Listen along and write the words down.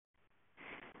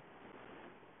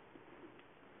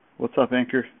What's up,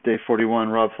 Anchor? Day 41,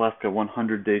 Rob Flaska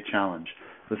 100-Day Challenge.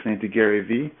 Listening to Gary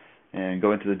Vee and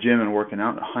going to the gym and working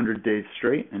out 100 days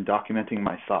straight and documenting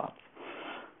my thoughts.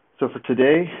 So for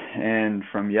today and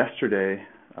from yesterday,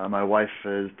 my wife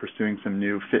is pursuing some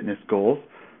new fitness goals.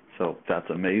 So that's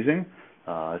amazing.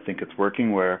 I think it's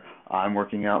working where I'm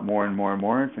working out more and more and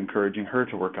more. It's encouraging her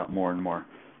to work out more and more,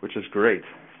 which is great.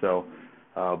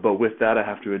 But with that, I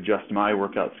have to adjust my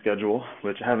workout schedule,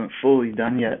 which I haven't fully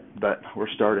done yet, but we're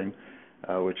starting,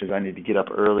 which is I need to get up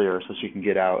earlier so she can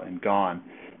get out and gone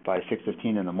by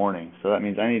 6:15 in the morning. So that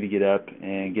means I need to get up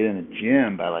and get in the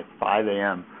gym by like 5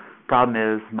 a.m. Problem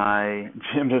is my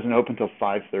gym doesn't open until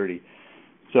 5:30.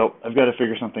 So I've got to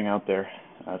figure something out there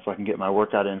so I can get my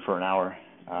workout in for an hour.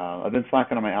 I've been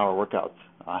slacking on my hour workouts.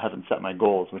 I haven't set my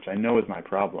goals, which I know is my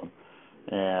problem,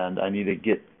 and I need to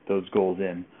get those goals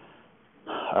in.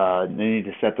 I need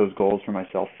to set those goals for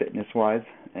myself fitness-wise,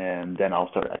 and then I'll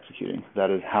start executing.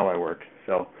 That is how I work.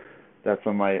 So that's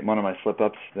one of my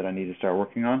slip-ups that I need to start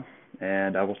working on,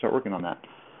 and I will start working on that.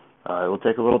 It will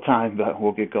take a little time, but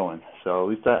we'll get going. So at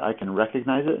least I can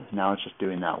recognize it. Now it's just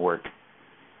doing that work.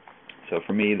 So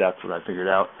for me, that's what I figured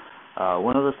out.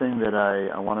 One other thing that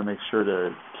I want to make sure to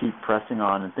keep pressing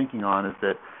on and thinking on is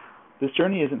that this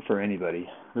journey isn't for anybody.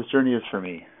 This journey is for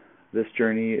me. This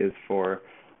journey is for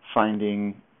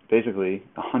finding, basically,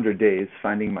 100 days,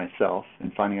 finding myself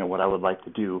and finding out what I would like to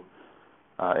do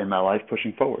in my life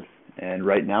pushing forward. And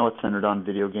right now it's centered on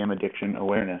video game addiction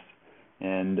awareness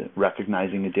and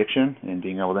recognizing addiction and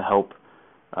being able to help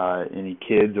any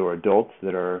kids or adults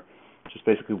that are just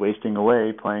basically wasting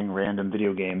away playing random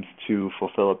video games to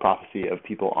fulfill a prophecy of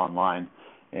people online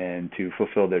and to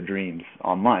fulfill their dreams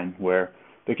online, where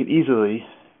they could easily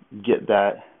get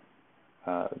that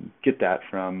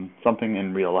from something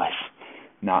in real life,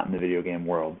 not in the video game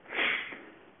world.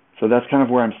 So that's kind of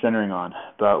where I'm centering on.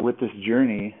 But with this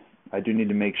journey, I do need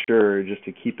to make sure just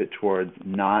to keep it towards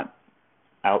not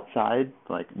outside,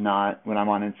 like not when I'm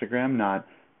on Instagram, not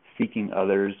seeking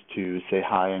others to say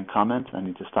hi and comment. I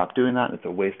need to stop doing that. It's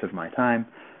a waste of my time.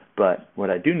 But what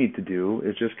I do need to do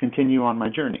is just continue on my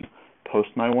journey. Post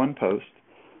my one post.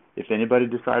 If anybody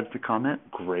decides to comment,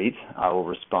 great, I will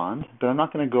respond. But I'm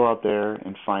not going to go out there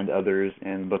and find others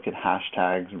and look at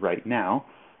hashtags right now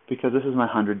because this is my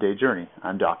 100-day journey.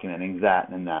 I'm documenting that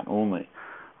and that only.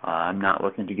 I'm not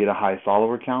looking to get a high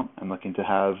follower count. I'm looking to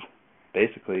have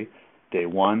basically day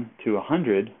 1 to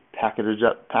 100,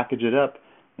 package it up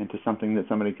into something that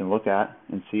somebody can look at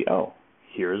and see, oh,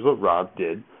 here's what Rob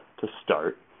did to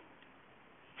start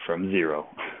from zero.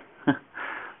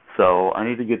 So I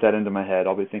need to get that into my head.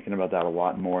 I'll be thinking about that a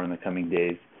lot more in the coming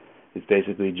days. It's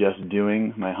basically just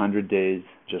doing my 100 days,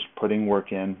 just putting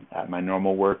work in at my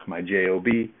normal work, my JOB,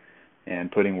 and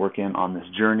putting work in on this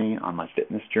journey, on my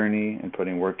fitness journey, and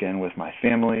putting work in with my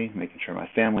family, making sure my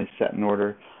family's set in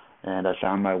order. And I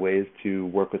found my ways to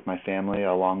work with my family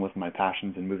along with my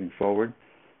passions and moving forward.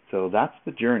 So that's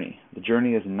the journey. The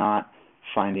journey is not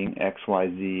finding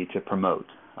XYZ to promote.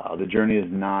 The journey is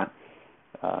not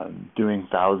doing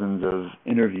thousands of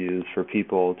interviews for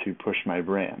people to push my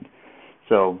brand.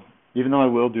 So even though I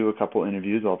will do a couple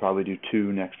interviews, I'll probably do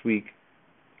 2 next week,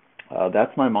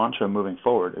 that's my mantra moving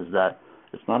forward, is that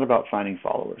it's not about finding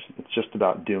followers. It's just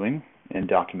about doing and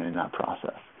documenting that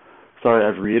process. Sorry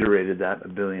I've reiterated that a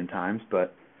billion times,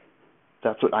 but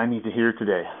that's what I need to hear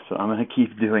today. So I'm going to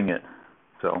keep doing it.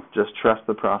 So just trust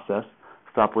the process.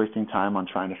 Stop wasting time on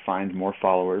trying to find more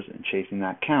followers and chasing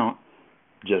that count.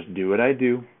 Just do what I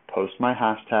do, post my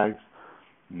hashtags,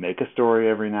 make a story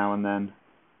every now and then,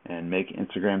 and make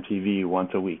Instagram TV once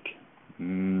a week.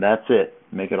 That's it.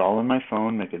 Make it all on my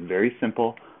phone, make it very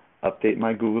simple, update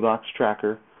my Google Docs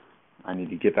tracker. I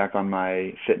need to get back on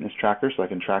my fitness tracker so I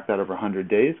can track that over 100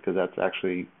 days because that's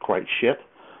actually quite shit.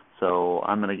 So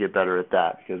I'm going to get better at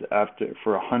that because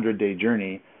for a 100-day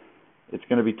journey, it's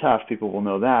going to be tough. People will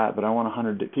know that, but I want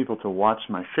 100 people to watch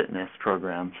my fitness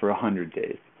program for 100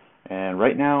 days. And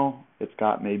right now, it's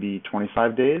got maybe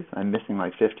 25 days. I'm missing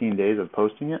like 15 days of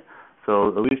posting it. So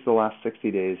at least the last 60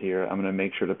 days here, I'm going to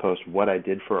make sure to post what I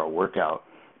did for a workout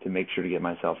to make sure to get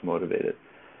myself motivated.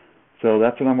 So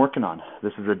that's what I'm working on.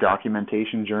 This is a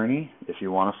documentation journey. If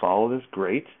you want to follow this,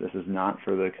 great. This is not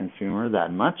for the consumer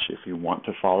that much. If you want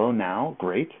to follow now,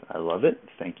 great. I love it.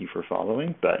 Thank you for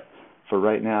following. But for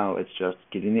right now, it's just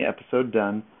getting the episode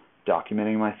done,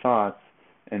 documenting my thoughts,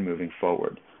 and moving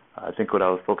forward. I think what I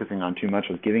was focusing on too much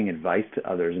was giving advice to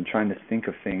others and trying to think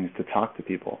of things to talk to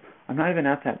people. I'm not even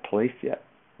at that place yet.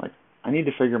 Like, I need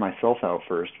to figure myself out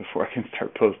first before I can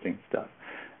start posting stuff.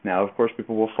 Now, of course,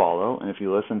 people will follow, and if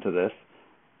you listen to this,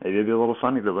 maybe it'll be a little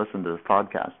funny to listen to this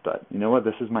podcast, but you know what?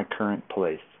 This is my current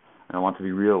place. and I want to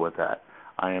be real with that.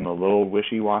 I am a little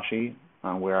wishy-washy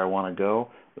on where I want to go,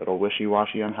 a little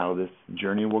wishy-washy on how this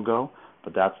journey will go,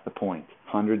 but that's the point.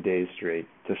 100 days straight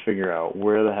to figure out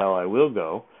where the hell I will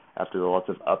go after the lots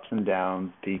of ups and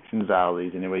downs, peaks and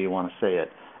valleys, any way you want to say it.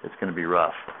 It's going to be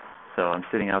rough. So I'm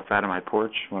sitting outside of my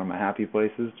porch, one of my happy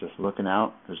places, just looking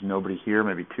out. There's nobody here.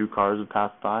 Maybe 2 cars have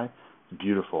passed by. It's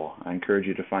beautiful. I encourage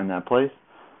you to find that place.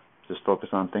 Just focus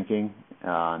on thinking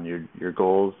on your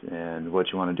goals and what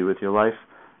you want to do with your life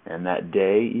and that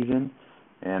day even,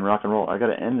 and rock and roll. I got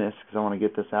to end this because I want to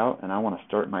get this out and I want to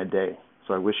start my day.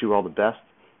 So I wish you all the best.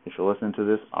 If you're listening to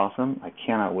this, awesome. I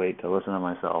cannot wait to listen to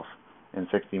myself in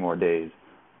 60 more days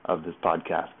of this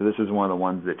podcast. This is one of the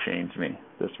ones that changed me.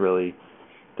 This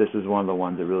is one of the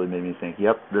ones that really made me think,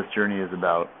 yep, this journey is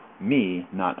about me,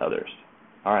 not others.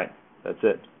 All right, that's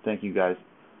it. Thank you guys.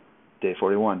 Day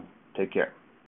 41. Take care.